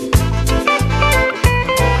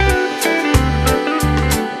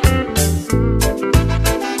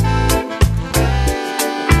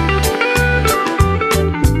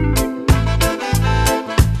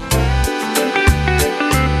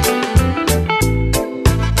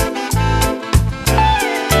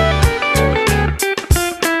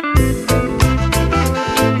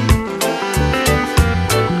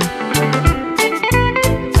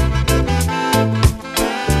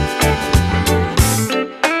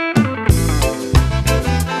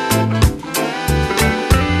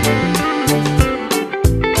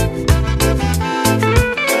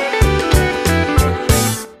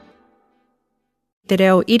 Te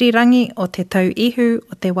reo irirangi o te tau ihu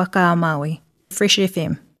o te waka a Maui. Fresh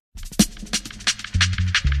FM.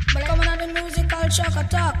 But coming on the musical shock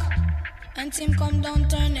attack, and team come down,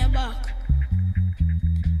 turn your back.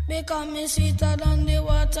 Because me sweeter than the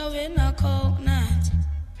water with a coconut.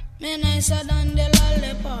 Me nicer than the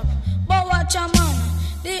lollipop. But watch a man,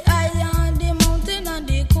 the higher and the mountain and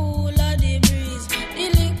the cooler the breeze. The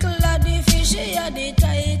little of the fishy and the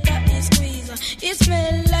tighter the squeeze. It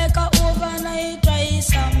smell like a overnight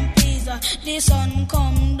rice and pizza. The sun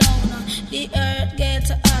come down, the earth get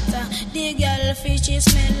hotter. The girl fishy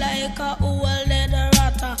smell like a old leather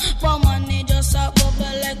ratter. But money just a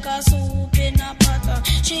bubble like a soup in a pot.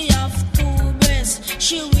 She have two breasts,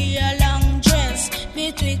 she wear a long dress.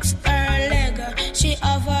 Betwixt her leg, she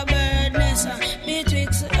have a bird nest.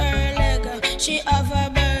 Betwixt her leg, she have a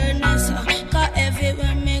bird nest. Cause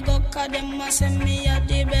everywhere me go, cause them must say me at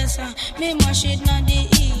the best. Me mash it na the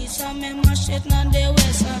east, me mash it na the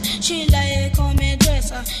west. She like how me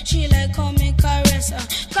dress, she like how me caress.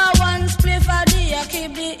 Cause one spliff a day,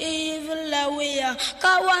 keep the evil away.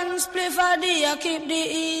 Cause one spliff a day, keep the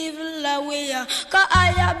evil away. Cause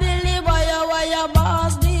I believe why you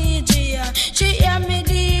boss DJ. She hear me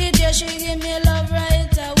DJ, she give me love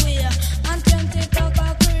right away. And 20 pack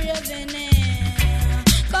of craving.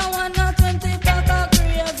 Cause one or 20 pack of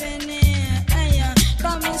craving.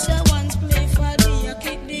 Come and say one spliff a day,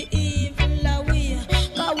 keep the evil away.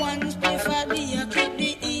 Cause one spliff a day, keep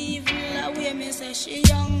the evil away. Me say she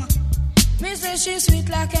young, me say she sweet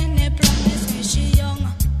like any plum. Me say she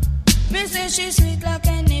young, me say she sweet like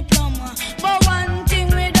any plum. But one thing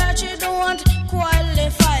with that she don't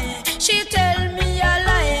qualify. She tell me a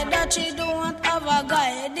lie that she don't have a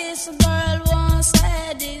guy. This girl won't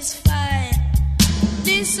satisfy.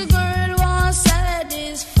 This girl won't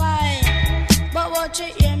satisfy. But what you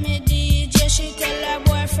hear me DJ, she tell her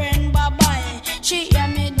boyfriend bye-bye. She hear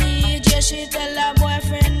me DJ, she tell her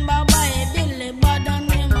boyfriend bye-bye. Billy bad on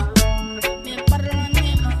him, me bad on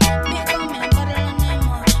him. Me come me bad on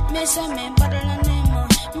him. Me say me bad on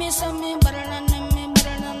him. Me say me bad on him. Me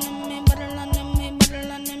bad on him. Me bad on him. Me bad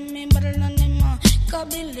on him. Me bad on him. Cause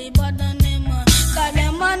Billy bad on him. Cause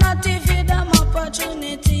them a not give them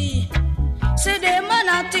opportunity. See them a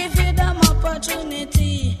not give them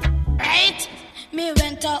opportunity. Right? Me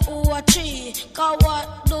went to O3, cause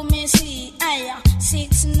what do me see? Aya,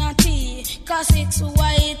 6 natty, cause 6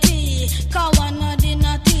 whitey, cause one of the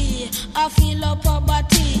natty, I feel up a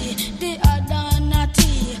body, the other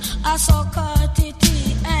natty, I suck a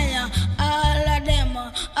titty, aya, all of them,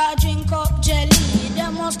 I drink up jelly,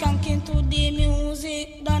 them was skanking to the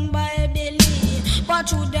music done by Billy, but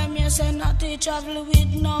to them you say natty travel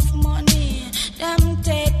with enough money. Them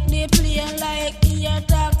take the plane like a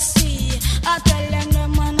taxi. I tell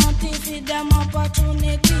them a not feed them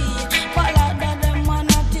opportunity. Follow them a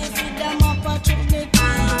not feed them opportunity.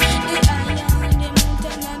 The higher the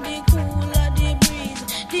mountain and the cooler the breeze.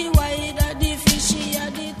 The wider the fishier,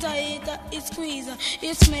 the tighter it squeeze.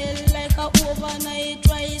 It smell like a overnight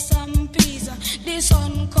rice and peas. The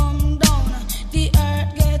sun come down, the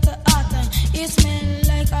earth get hotter. It smell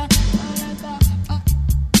like a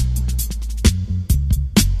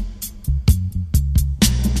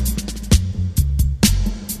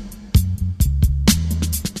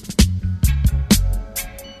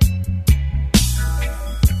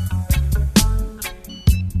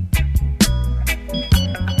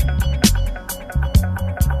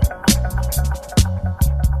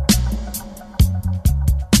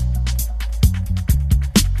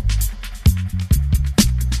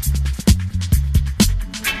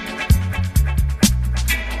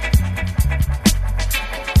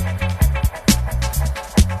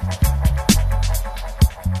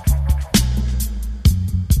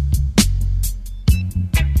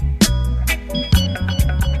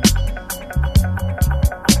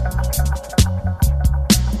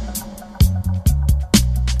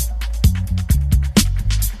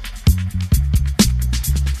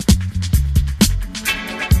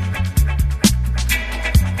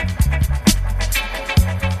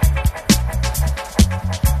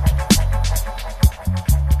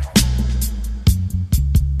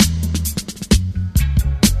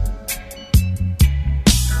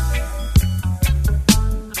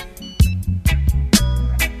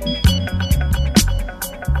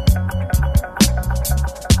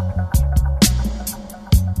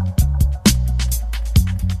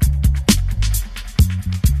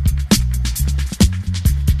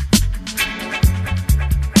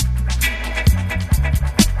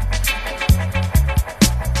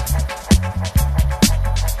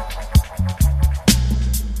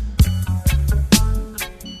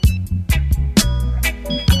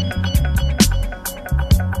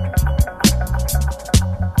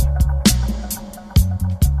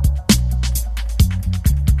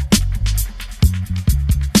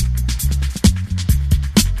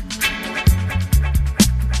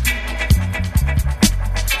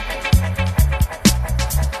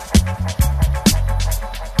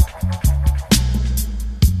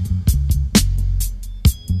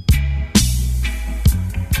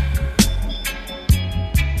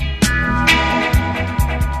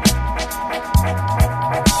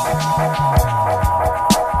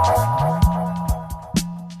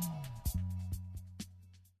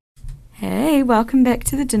welcome back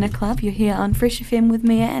to the Dinner Club. You're here on Fresh FM with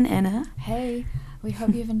Mia and Anna. Hey, we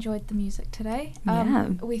hope you've enjoyed the music today. Yeah.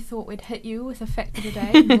 We thought we'd hit you with a fact of the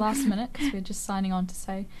day in the last minute because we're just signing on to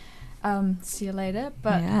say see you later.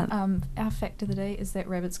 But our fact of the day is that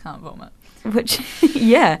rabbits can't vomit. Which,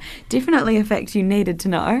 yeah, definitely a fact you needed to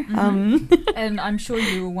know. And I'm sure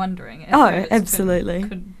you were wondering if oh, rabbits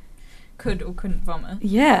absolutely. Could or couldn't vomit.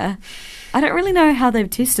 Yeah. I don't really know how they've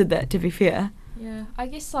tested that, to be fair. Yeah, I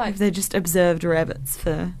guess like... If they just observed rabbits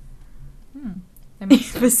for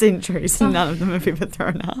for centuries and none of them have ever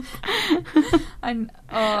thrown up.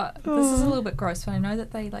 This is a little bit gross, but I know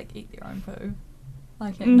that they like eat their own poo,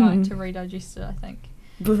 like at night to redigest it, I think.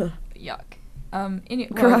 Blech. Yuck. Anyway,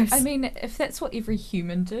 gross. I mean, if that's what every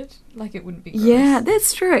human did, like it wouldn't be gross. Yeah,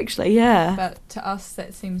 that's true actually, yeah. But to us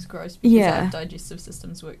that seems gross because our digestive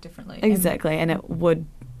systems work differently. Exactly, and it would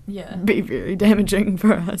yeah. be very damaging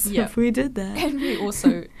for us if we did that. And we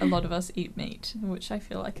also, a lot of us eat meat, which I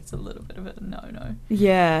feel like it's a little bit of a no-no.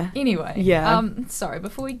 Yeah. Anyway. Yeah. Sorry,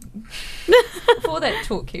 before that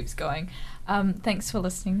talk keeps going, thanks for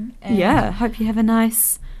listening. And hope you have a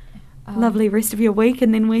nice, lovely rest of your week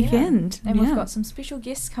and then weekend. Yeah. And we've got some special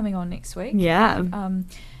guests coming on next week. Yeah.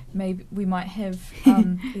 Maybe we might have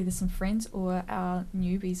either some friends or our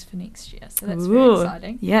newbies for next year. So that's very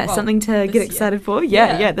exciting. Yeah, well, something to get excited for.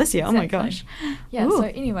 Yeah, this year. Exactly. Oh my gosh. Yeah, so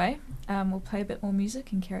anyway, we'll play a bit more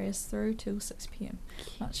music and carry us through till 6 p.m.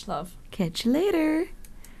 Much love. Catch you later.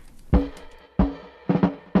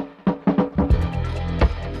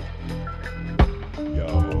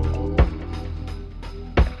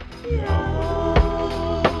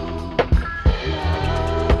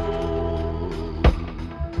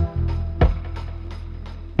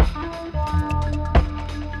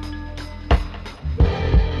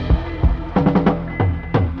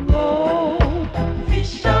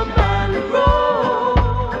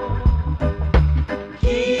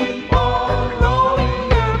 Keep on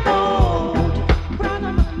rolling your boat.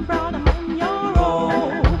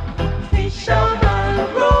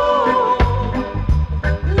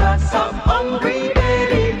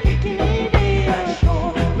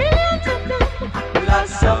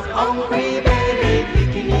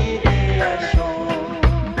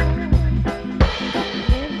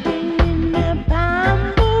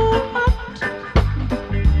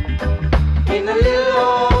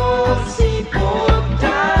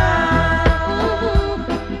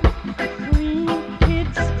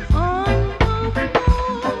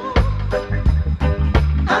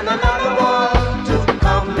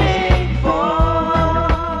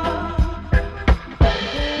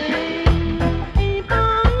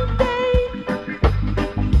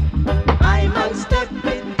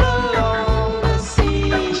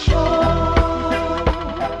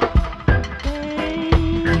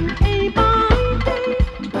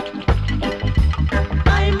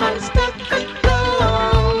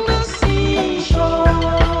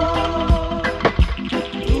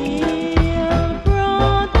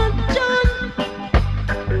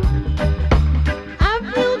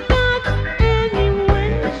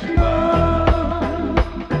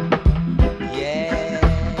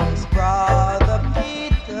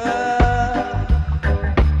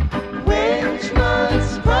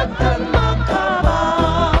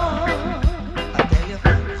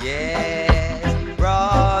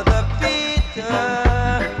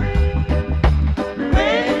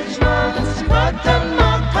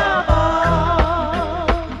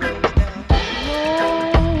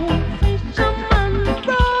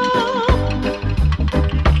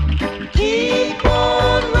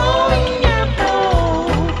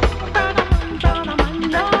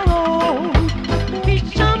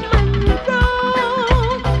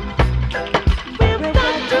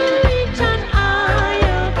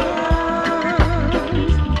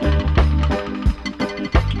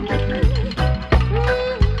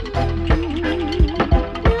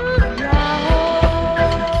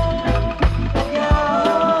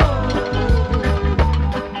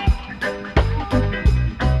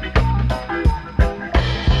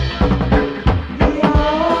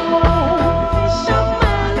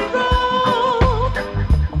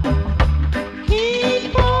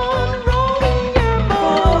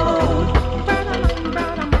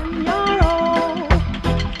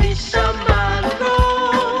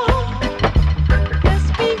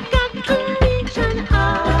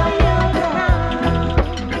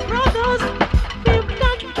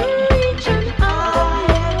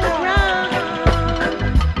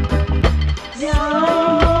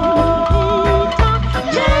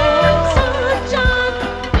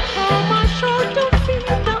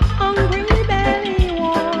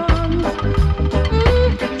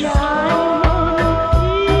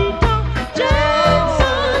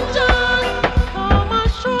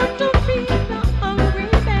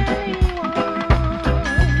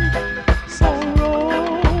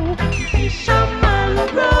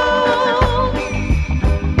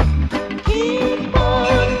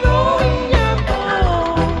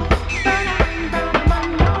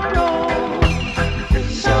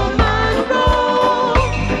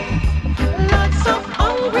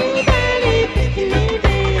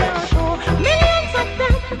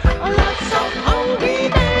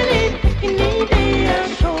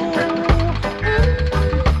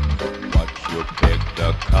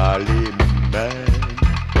 Cali man.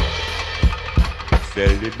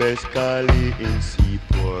 Sell the best Cali in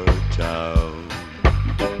Seaport Town.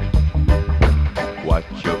 Watch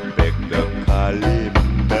you beg the Cali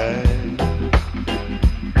man.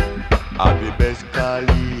 Have the best Cali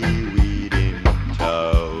weed in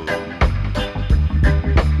town.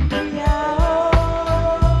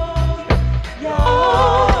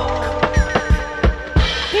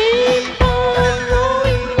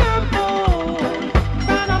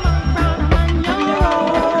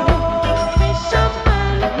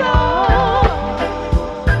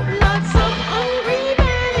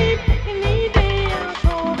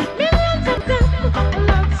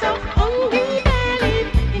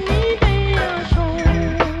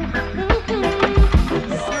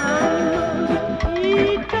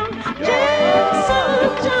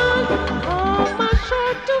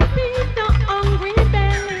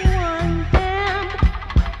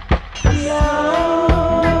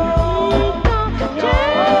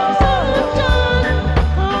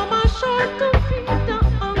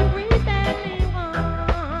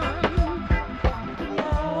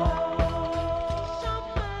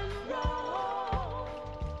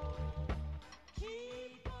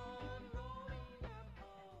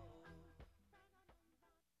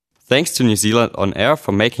 Thanks to New Zealand On Air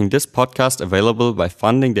for making this podcast available by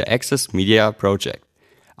funding the Access Media project.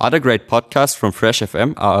 Other great podcasts from Fresh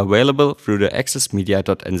FM are available through the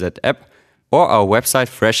accessmedia.nz app or our website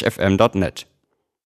freshfm.net.